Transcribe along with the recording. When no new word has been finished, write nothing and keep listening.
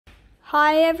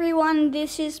Hi everyone,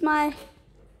 this is my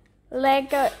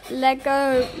Lego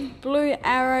Blue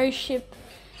Arrow ship.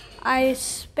 I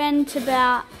spent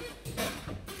about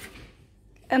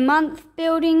a month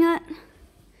building it,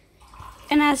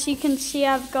 and as you can see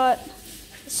I've got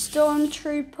a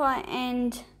Stormtrooper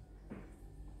and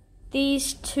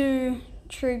these two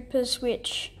troopers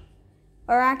which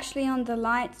are actually on the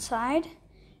light side.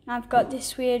 And I've got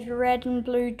this weird red and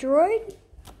blue droid.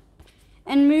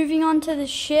 And moving on to the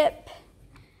ship,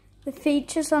 the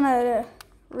features on it are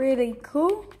really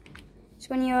cool. So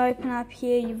when you open up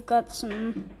here, you've got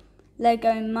some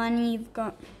Lego money, you've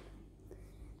got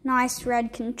nice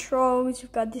red controls,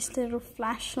 you've got this little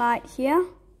flashlight here.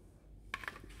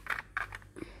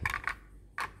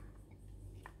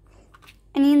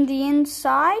 And in the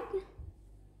inside,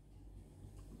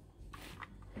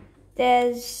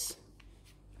 there's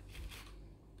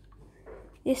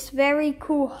this very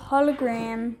cool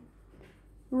hologram,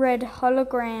 red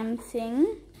hologram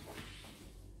thing,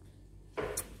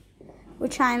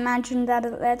 which I imagine that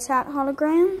it lets out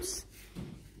holograms.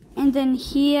 And then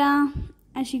here,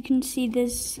 as you can see,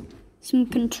 there's some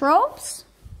controls.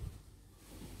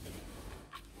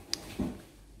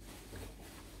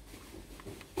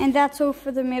 And that's all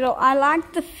for the middle. I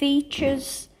like the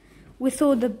features with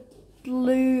all the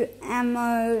blue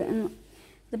ammo and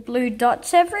the blue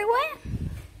dots everywhere.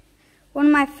 One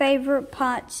of my favorite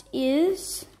parts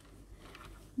is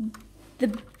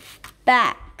the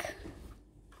back.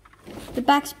 The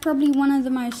back's probably one of the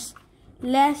most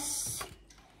less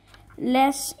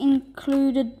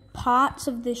included parts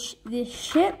of this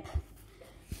ship,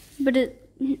 but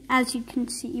as you can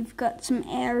see, you've got some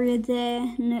area there,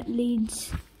 and it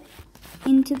leads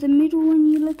into the middle when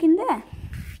you look in there.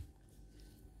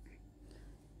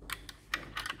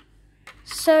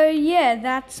 So yeah,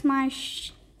 that's my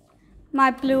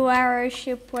Blue Arrow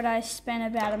ship, what I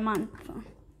spent about a month on.